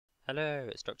Hello,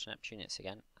 it's DrNeptunius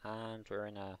again, and we're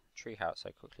in a treehouse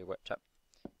I quickly whipped up.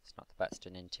 It's not the best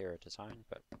in interior design,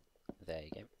 but there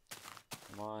you go.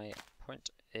 My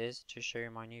point is to show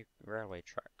you my new railway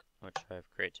track, which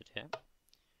I've created here.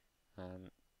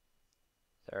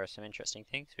 There are some interesting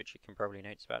things which you can probably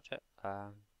notice about it.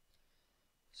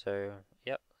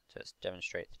 Yep, just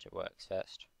demonstrate that it works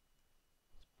first.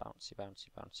 Bouncy, bouncy,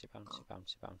 bouncy, bouncy,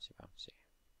 bouncy, bouncy, bouncy.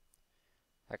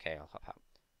 Okay, I'll hop out.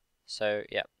 So,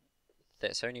 yeah.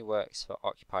 This only works for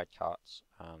occupied carts.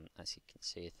 As you can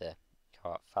see, the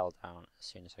cart fell down as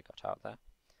soon as I got out there.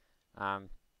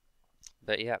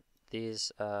 But yeah,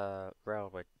 these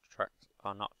railway tracks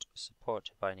are not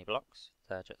supported by any blocks.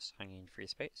 They're just hanging in free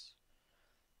space.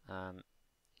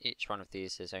 Each one of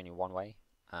these is only one way,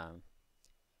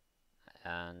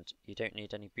 and you don't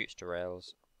need any booster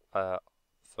rails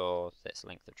for this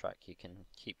length of track. You can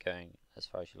keep going as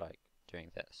far as you like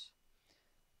doing this,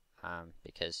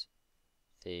 because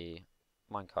the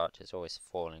minecart is always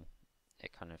falling.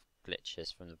 It kind of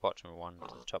glitches from the bottom of one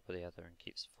to the top of the other and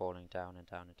keeps falling down and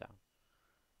down and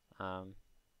down.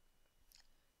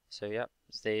 So yeah,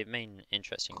 the main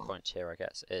interesting point here, I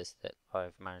guess, is that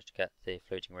I've managed to get the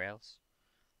floating rails.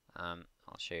 I'll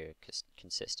show you a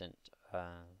consistent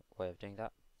way of doing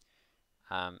that.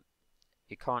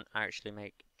 You can't actually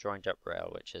make joined up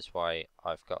rail, which is why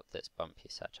I've got this bumpy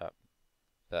setup,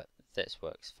 but this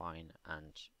works fine,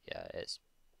 and yeah, it's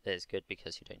good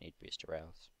because you don't need booster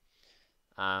rails.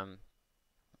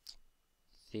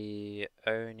 The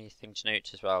only thing to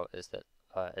note as well is that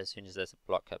as soon as there's a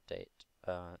block update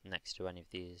next to any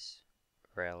of these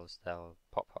rails, they'll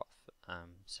pop off.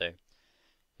 So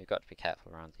you've got to be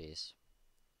careful around these.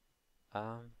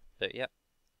 But yep,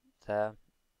 they're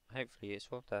hopefully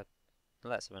useful. They're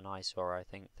less of an eyesore, I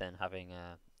think, than having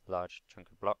a large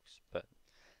chunk of blocks, but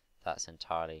that's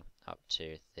entirely up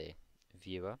to the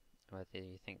viewer whether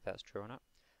you think that's true or not.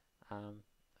 I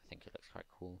think it looks quite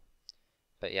cool.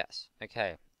 But yes,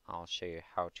 okay, I'll show you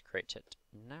how to create it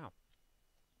now.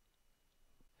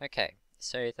 Okay,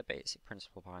 so the basic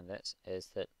principle behind this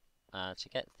is that to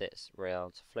get this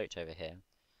rail to float over here,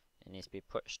 it needs to be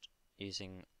pushed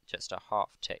using just a half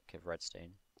tick of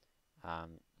redstone, a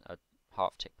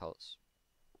half tick pulse.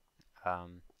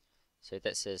 So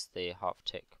this is the half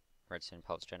tick redstone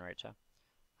pulse generator.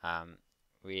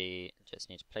 We just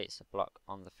need to place a block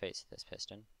on the face of this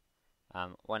piston.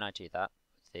 When I do that,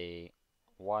 the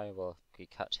wire will be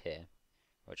cut here,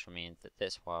 which will mean that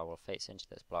this wire will face into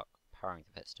this block, powering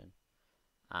the piston.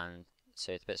 And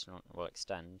so the piston will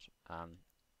extend,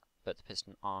 but the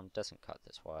piston arm doesn't cut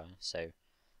this wire, so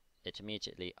it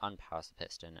immediately unpowers the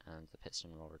piston and the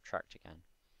piston will retract again.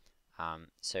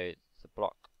 So the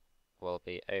block will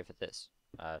be over this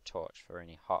torch for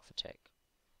only half a tick,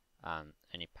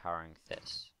 only powering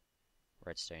this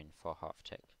redstone for half a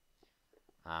tick.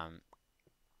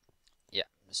 Yeah,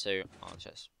 so I'll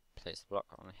just place the block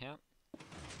on here.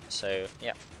 So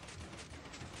yeah,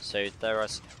 so there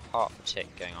is half a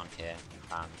tick going on here,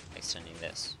 extending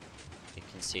this. You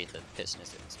can see that the piston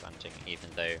is expanding even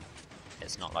though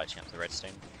it's not lighting up the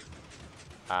redstone.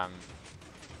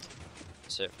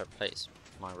 So if I place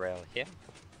my rail here,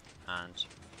 and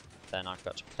then I've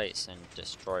got to place and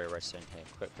destroy a redstone here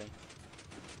quickly,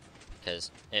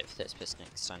 because if this piston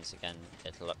extends again,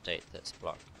 it'll update this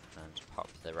block and pop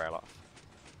the rail off.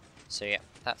 So yeah,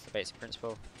 that's the basic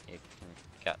principle. You can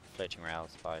get floating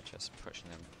rails by just pushing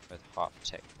them with half a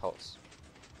tick pulse.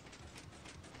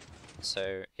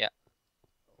 So yeah,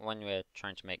 when we're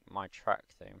trying to make my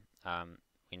track though,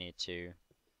 we need to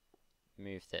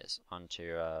move this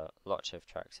onto a lot of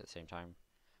tracks at the same time.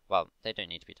 Well, they don't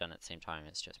need to be done at the same time,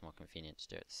 it's just more convenient to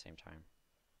do it at the same time.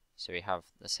 So we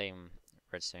have the same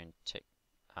redstone tick,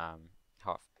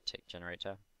 half tick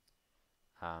generator,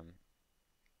 and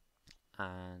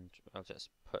I'll just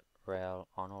put rail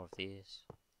on all of these,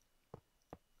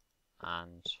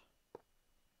 and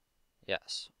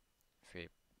yes, if we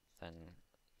then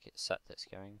set this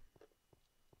going,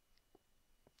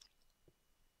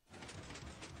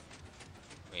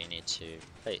 we need to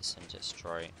place and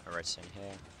destroy a redstone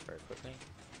here very quickly.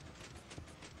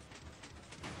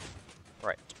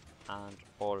 Right, and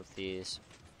all of these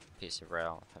pieces of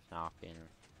rail have now been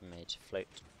made to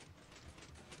float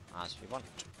as we want.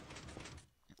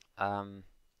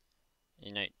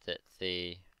 You note that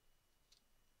the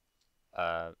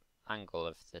angle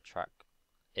of the track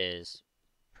is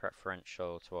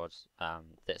preferential towards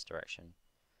this direction.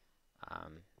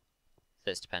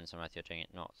 This depends on whether you're doing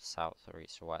it north, south, or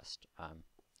east or west.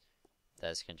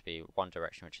 There's going to be one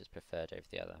direction which is preferred over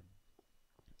the other.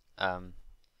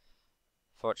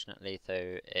 Fortunately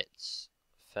though, it's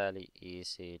fairly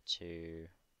easy to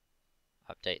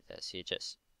update this, you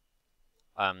just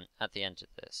at the end of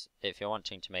this, if you're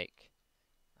wanting to make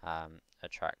a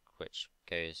track which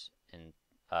goes in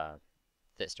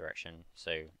this direction,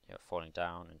 so you're falling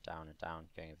down and down and down,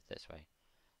 going over this way,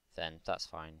 then that's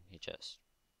fine. You just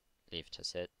leave it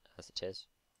as it is,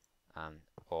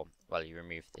 or well, you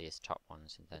remove these top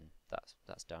ones, and then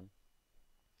that's done.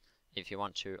 If you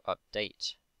want to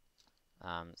update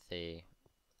the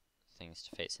things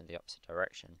to face in the opposite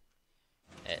direction,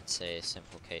 it's a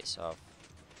simple case of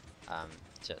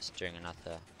just doing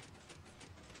another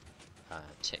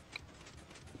tick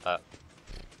up,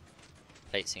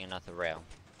 placing another rail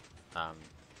on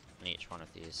each one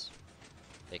of these,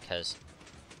 because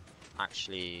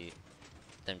actually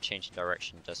them changing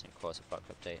direction doesn't cause a block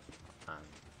update.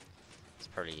 It's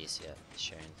probably easier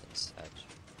showing instead.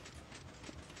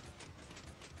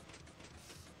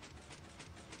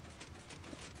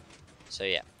 So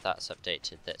yeah, that's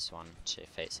updated this one to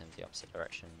face in the opposite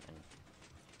direction, and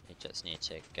you just need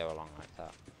to go along like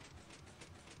that,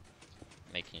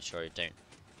 making sure you don't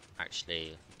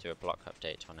actually do a block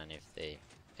update on any of the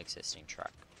existing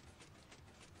track.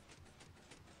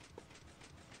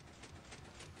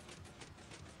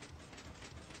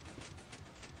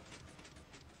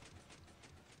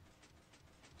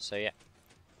 So yeah,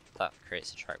 that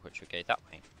creates a track which would go that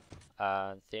way.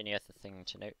 The only other thing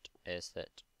to note is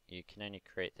that you can only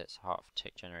create this half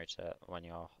tick generator when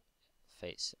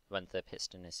when the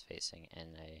piston is facing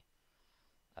in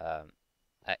a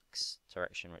X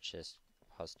direction, which is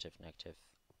positive, negative.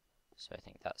 So I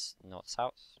think that's north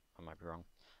south. I might be wrong.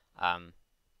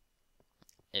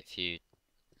 If you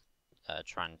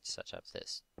try and set up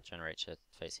this generator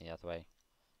facing the other way,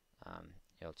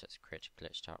 you'll just create a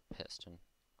glitched out piston.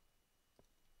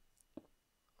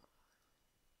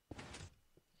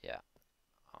 Yeah,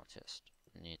 I'll just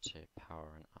need to power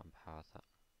and unpower that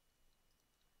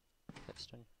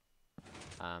piston.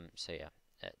 So yeah,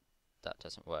 that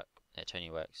doesn't work. It only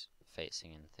works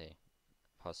facing in the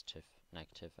positive,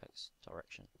 negative X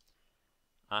direction.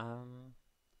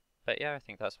 But yeah, I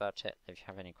think that's about it. If you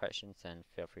have any questions, then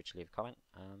feel free to leave a comment.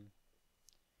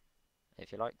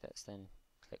 If you like this, then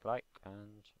click like,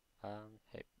 and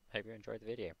hope you enjoyed the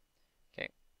video. Okay.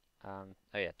 Oh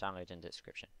yeah, download in the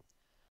description.